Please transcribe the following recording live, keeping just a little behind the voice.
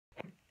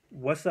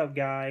What's up,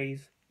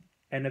 guys?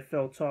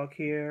 NFL Talk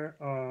here.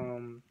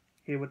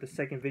 Here with the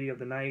second video of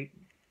the night.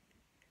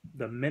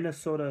 The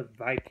Minnesota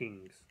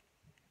Vikings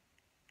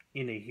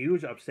in a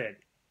huge upset,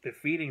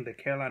 defeating the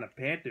Carolina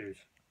Panthers,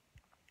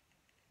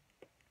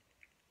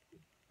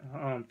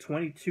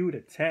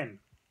 22-10.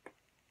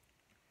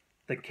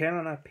 The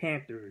Carolina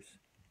Panthers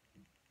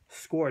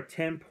scored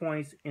 10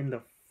 points in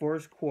the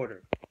first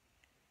quarter.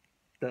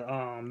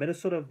 The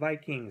Minnesota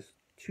Vikings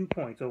 2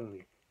 points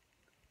only.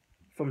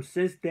 From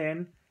since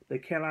then, the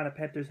Carolina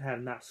Panthers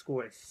have not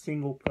scored a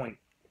single point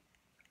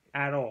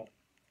at all.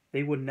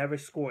 They would never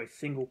score a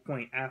single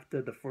point after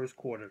the first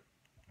quarter.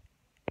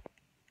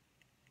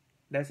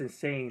 That's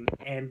insane.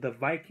 And the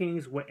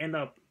Vikings would end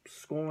up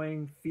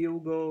scoring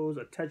field goals,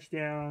 a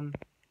touchdown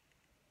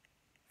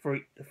for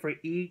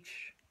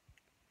each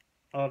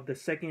of the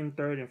second,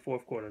 third, and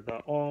fourth quarter.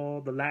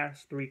 The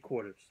last three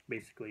quarters,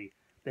 basically.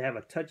 They have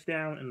a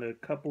touchdown and a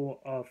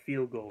couple of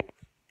field goals.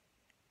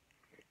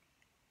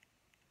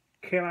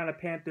 Carolina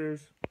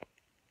Panthers,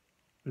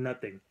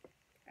 nothing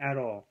at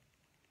all.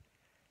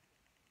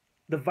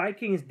 The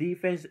Vikings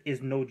defense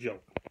is no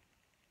joke.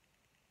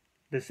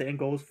 The same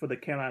goes for the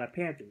Carolina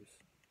Panthers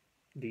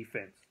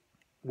defense,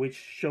 which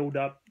showed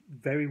up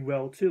very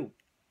well too.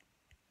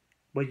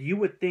 But you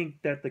would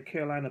think that the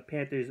Carolina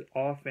Panthers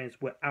offense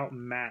would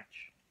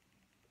outmatch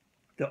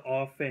the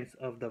offense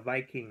of the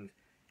Vikings,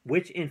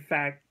 which in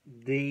fact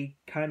they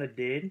kind of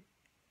did.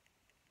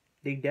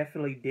 They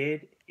definitely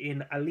did,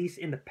 at least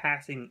in the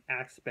passing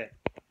aspect.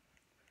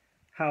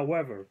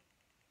 However,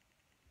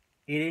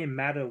 it didn't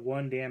matter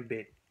one damn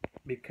bit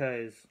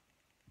because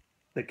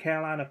the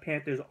Carolina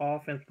Panthers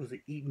offense was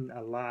eaten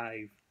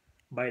alive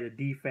by the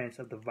defense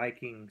of the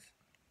Vikings.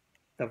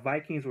 The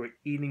Vikings were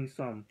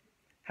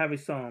having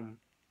some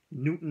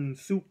Newton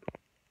soup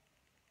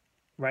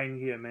right in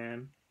here,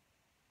 man.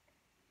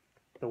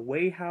 The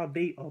way how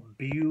they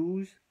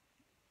abused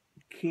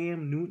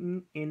Cam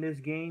Newton in this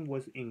game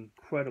was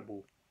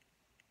incredible.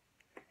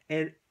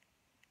 And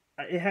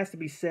it has to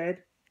be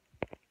said,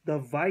 the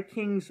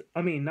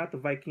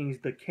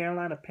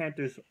Carolina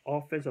Panthers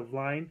offensive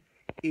line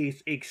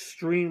is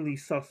extremely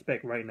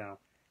suspect right now.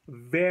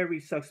 Very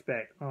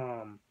suspect.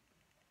 I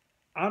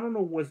don't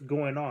know what's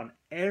going on.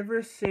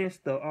 Ever since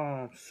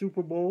the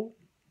Super Bowl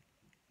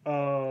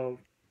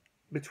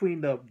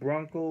between the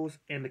Broncos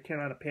and the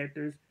Carolina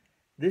Panthers,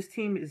 this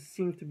team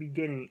seems to be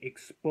getting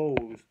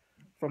exposed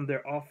from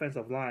their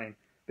offensive line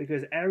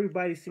because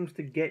everybody seems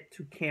to get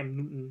to Cam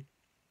Newton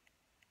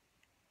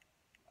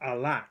a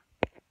lot.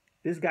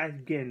 This guy's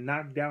getting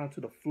knocked down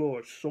to the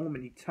floor so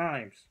many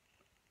times.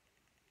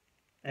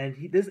 And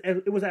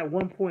it was at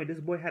one point this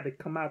boy had to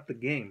come out the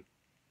game.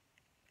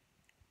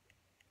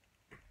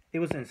 It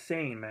was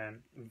insane,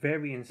 man.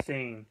 Very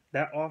insane.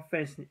 That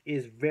offense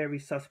is very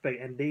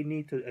suspect, and they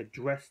need to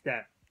address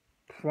that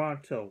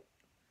pronto.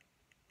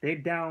 They're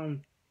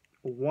down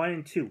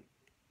 1-2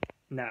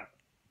 now.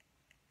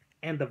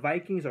 And the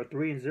Vikings are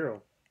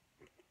 3-0.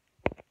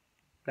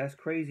 That's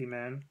crazy,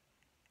 man.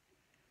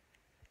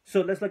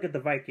 So let's look at the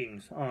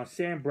Vikings.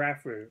 Sam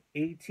Bradford,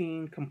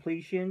 18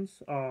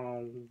 completions,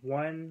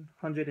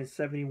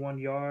 171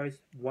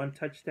 yards, one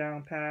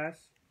touchdown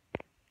pass.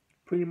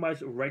 Pretty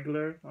much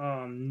regular.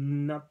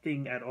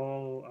 Nothing at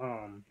all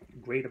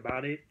great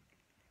about it.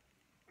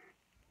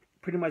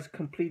 Pretty much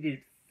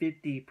completed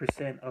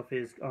 50% of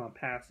his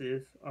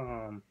passes.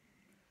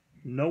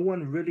 No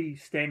one really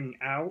standing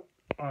out.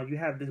 You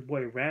have this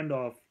boy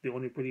Randolph, the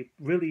only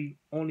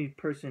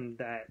person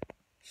that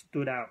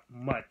stood out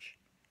much.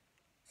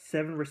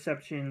 7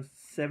 receptions,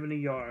 70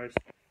 yards.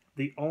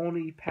 The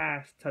only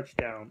pass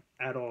touchdown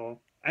at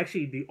all.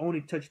 Actually, the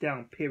only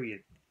touchdown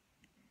period.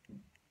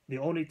 The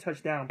only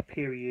touchdown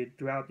period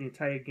throughout the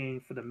entire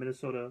game for the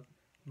Minnesota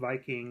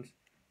Vikings.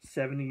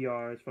 70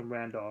 yards from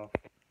Randolph.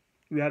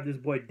 You have this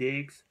boy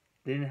Diggs.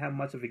 Didn't have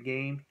much of a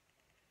game.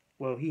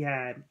 Well, he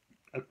had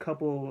a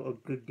couple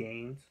of good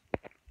games.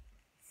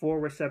 4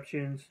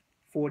 receptions,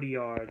 40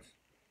 yards.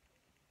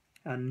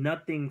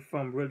 Nothing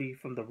from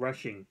the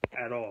rushing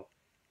at all.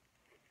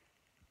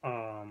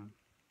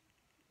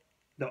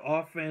 The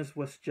offense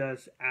was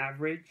just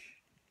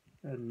average.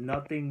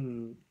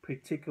 Nothing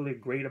particularly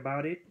great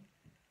about it.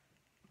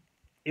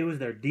 It was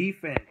their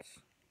defense,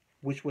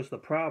 which was the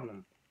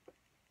problem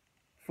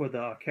for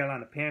the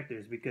Carolina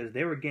Panthers because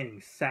they were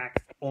getting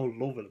sacks all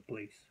over the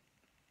place.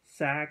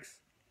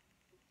 Sacks.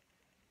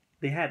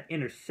 They had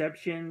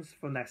interceptions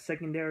from that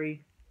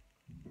secondary.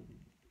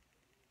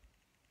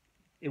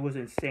 It was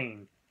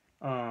insane.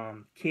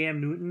 Cam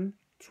Newton,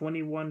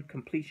 21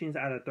 completions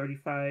out of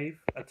 35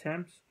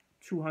 attempts,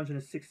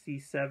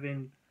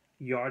 267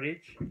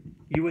 yardage.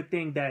 You would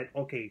think that,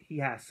 okay, he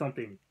has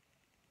something.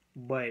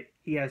 But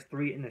he has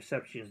 3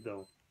 interceptions,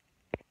 though.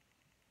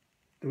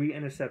 3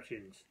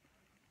 interceptions.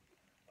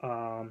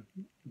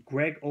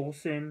 Greg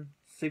Olsen,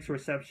 6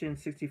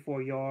 receptions,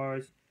 64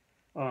 yards.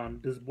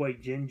 This boy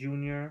Jen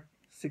Jr.,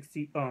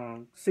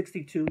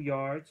 62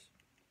 yards.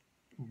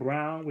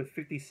 Brown with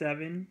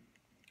 57.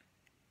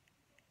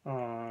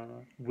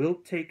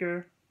 Wilt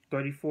Taker,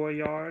 34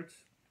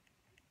 yards.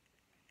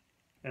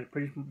 and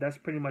that's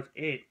pretty much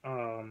it.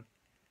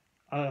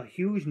 A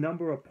huge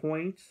number of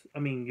points, I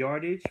mean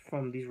yardage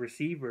from these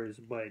receivers,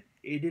 but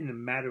it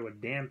didn't matter a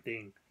damn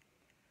thing.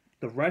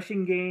 The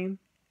rushing game,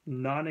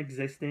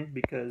 non-existent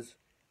because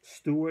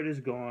Stewart is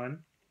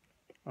gone.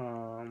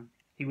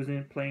 He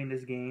wasn't playing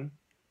this game.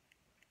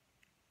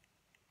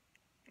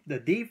 The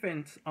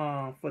defense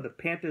for the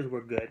Panthers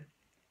were good,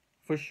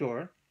 for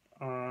sure.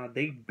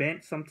 They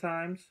bent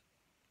sometimes,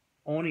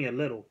 only a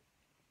little,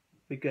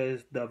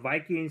 because the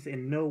Vikings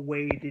in no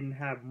way didn't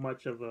have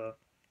much of a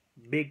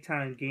big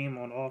time game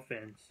on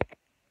offense.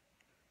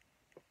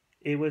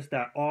 It was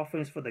that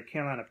offense for the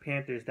Carolina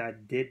Panthers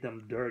that did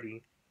them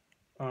dirty.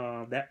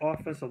 That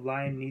offensive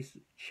line needs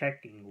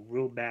checking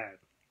real bad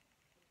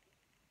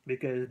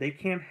because they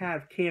can't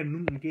have Cam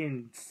Newton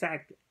getting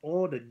sacked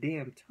all the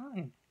damn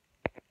time.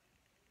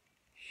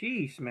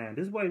 Sheesh, man,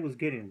 this boy was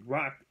getting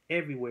rocked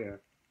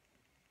everywhere.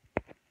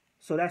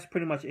 So that's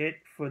pretty much it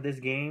for this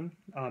game.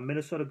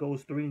 Minnesota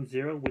goes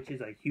 3-0, which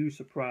is a huge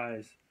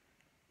surprise.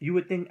 You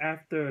would think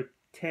after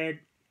Ted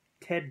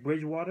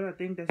Bridgewater, I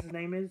think that's his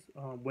name is,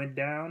 went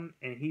down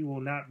and he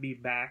will not be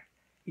back.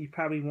 He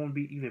probably won't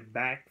be even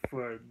back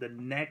for the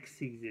next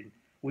season,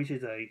 which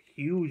is a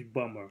huge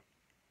bummer.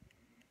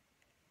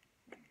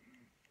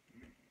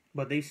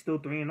 But they still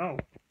 3-0.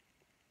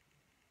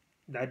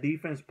 That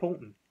defense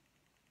potent.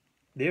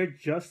 They're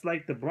just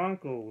like the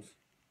Broncos.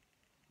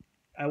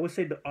 I would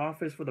say the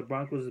offense for the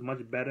Broncos is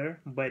much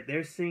better, but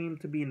they seem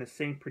to be in the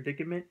same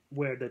predicament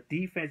where the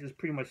defense is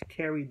pretty much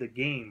carried the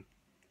game.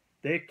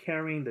 They're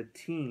carrying the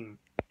team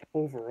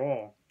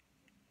overall.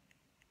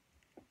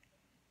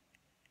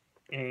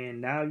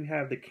 And now you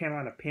have the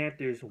Carolina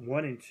Panthers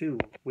 1-2,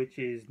 which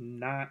is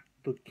not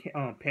the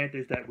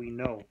Panthers that we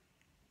know.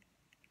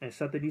 And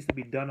something needs to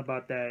be done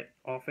about that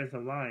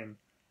offensive line.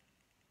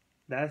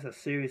 That's a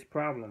serious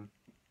problem.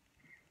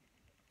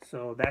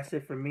 So that's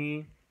it for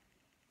me.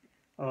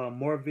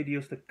 More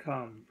videos to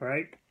come,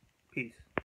 right? Peace.